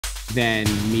than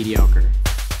mediocre.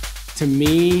 To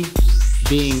me,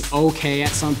 being okay at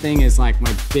something is like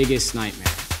my biggest nightmare.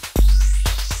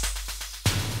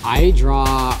 I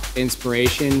draw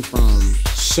inspiration from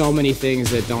so many things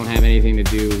that don't have anything to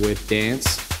do with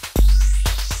dance.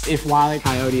 If Wile E.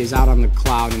 Coyote is out on the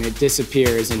cloud and it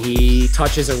disappears and he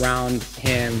touches around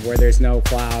him where there's no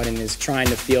cloud and is trying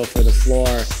to feel for the floor,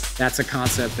 that's a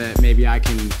concept that maybe I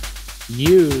can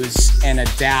use and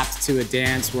adapt to a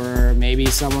dance where maybe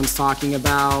someone's talking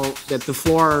about that the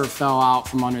floor fell out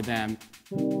from under them.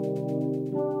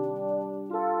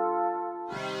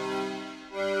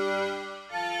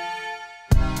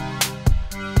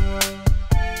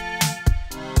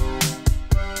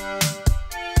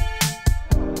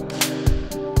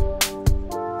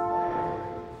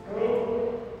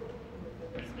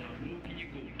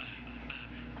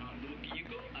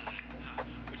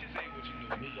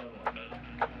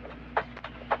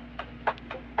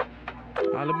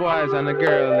 All the boys and the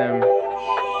girl, them.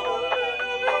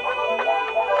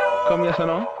 Come here, son.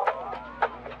 No?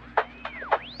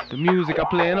 The music I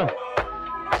play, no?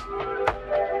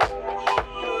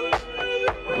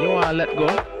 You wanna let go?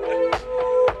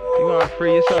 You wanna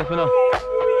free yourself, you know?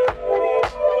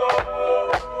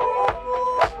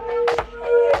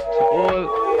 So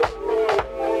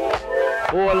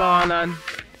hold on and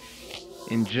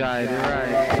enjoy the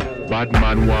ride.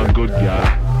 Badman want good girl.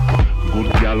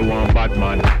 Good girl want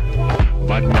Badman.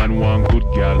 Badman want good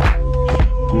girl.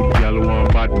 Good girl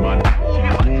want Badman.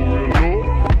 You go real low.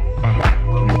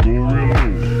 You go real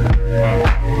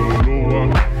low.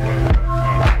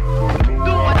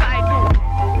 Do what I do.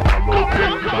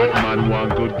 Badman want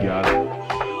good girl.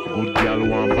 Good girl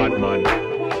want Badman.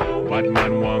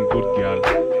 Badman want good girl.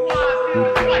 Good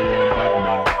girl want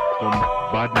Badman.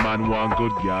 Badman want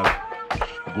good girl.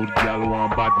 Good girl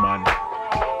want Badman.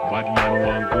 Badman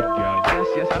want good girl. Yes,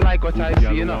 yes, I like what I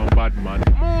see, you know. Badman.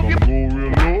 Come go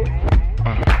real low.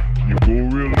 You go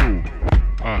real low.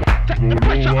 Take the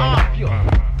pressure off you. Go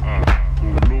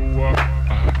lower.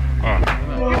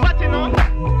 You body, no?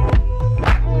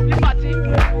 You body.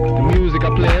 The music I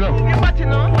play, no? You body,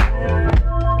 no?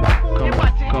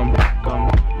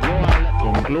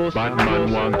 Come close. Badman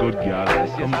want good girl. Yes,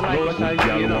 yes, I like what I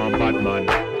see, you know. Badman.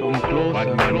 Come close.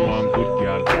 Badman want good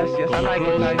girl. Yes, yes, I like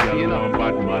what I see, you know.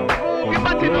 Badman.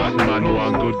 Badman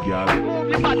want good girl.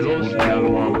 Good girl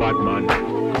want Badman.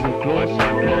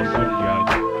 Badman want good girl.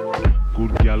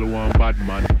 Good girl want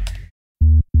Badman.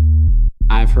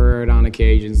 I've heard on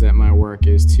occasions that my work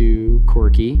is too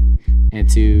quirky and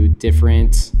too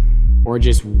different or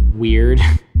just weird.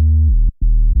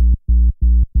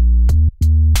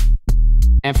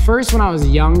 At first, when I was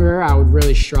younger, I would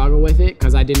really struggle with it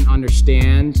because I didn't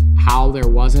understand how there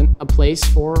wasn't a place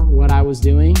for what I was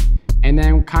doing. And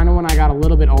then kind of when I got a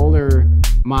little bit older,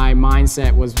 my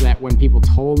mindset was that when people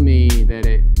told me that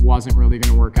it wasn't really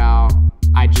going to work out,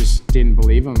 I just didn't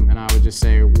believe them. And I would just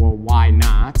say, well, why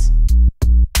not?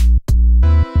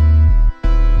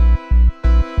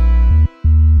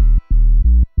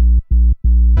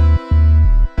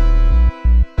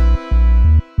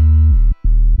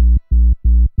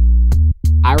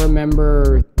 I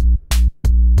remember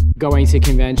going to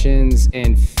conventions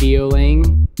and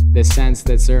feeling the sense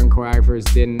that certain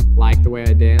choreographers didn't like the way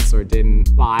I danced or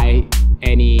didn't buy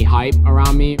any hype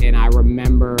around me. And I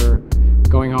remember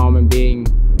going home and being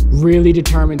really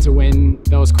determined to win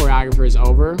those choreographers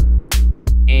over.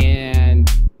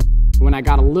 And when I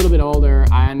got a little bit older,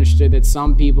 I understood that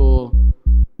some people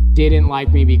didn't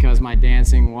like me because my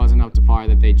dancing wasn't up to par,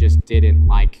 that they just didn't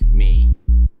like me.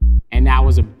 And that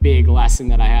was a big lesson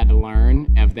that I had to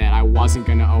learn, of that I wasn't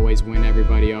gonna always win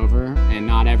everybody over, and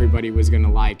not everybody was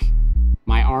gonna like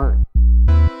my art.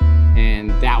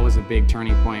 And that was a big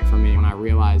turning point for me when I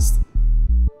realized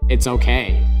it's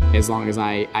okay, as long as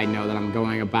I know that I'm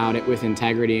going about it with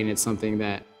integrity and it's something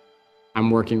that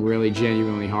I'm working really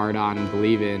genuinely hard on and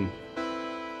believe in.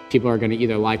 People are gonna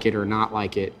either like it or not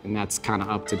like it, and that's kind of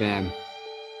up to them.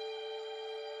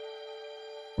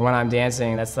 When I'm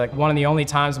dancing, that's like one of the only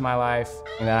times in my life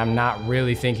that I'm not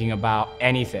really thinking about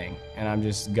anything, and I'm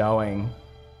just going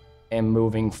and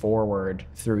moving forward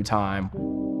through time.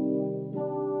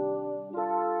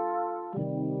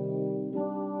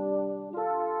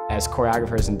 As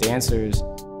choreographers and dancers,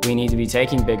 we need to be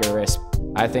taking bigger risks.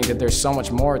 I think that there's so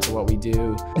much more to what we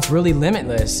do. It's really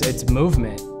limitless, it's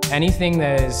movement. Anything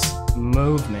that is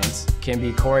movement can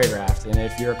be choreographed, and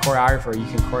if you're a choreographer, you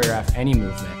can choreograph any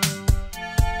movement.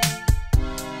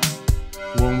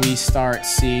 When we start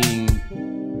seeing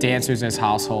dancers as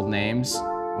household names,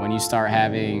 when you start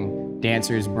having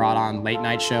dancers brought on late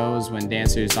night shows, when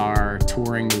dancers are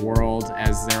touring the world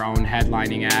as their own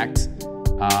headlining act,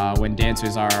 when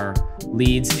dancers are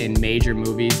leads in major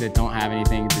movies that don't have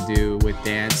anything to do with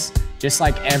dance, just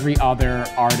like every other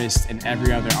artist and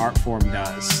every other art form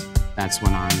does, that's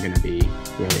when I'm gonna be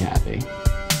really happy.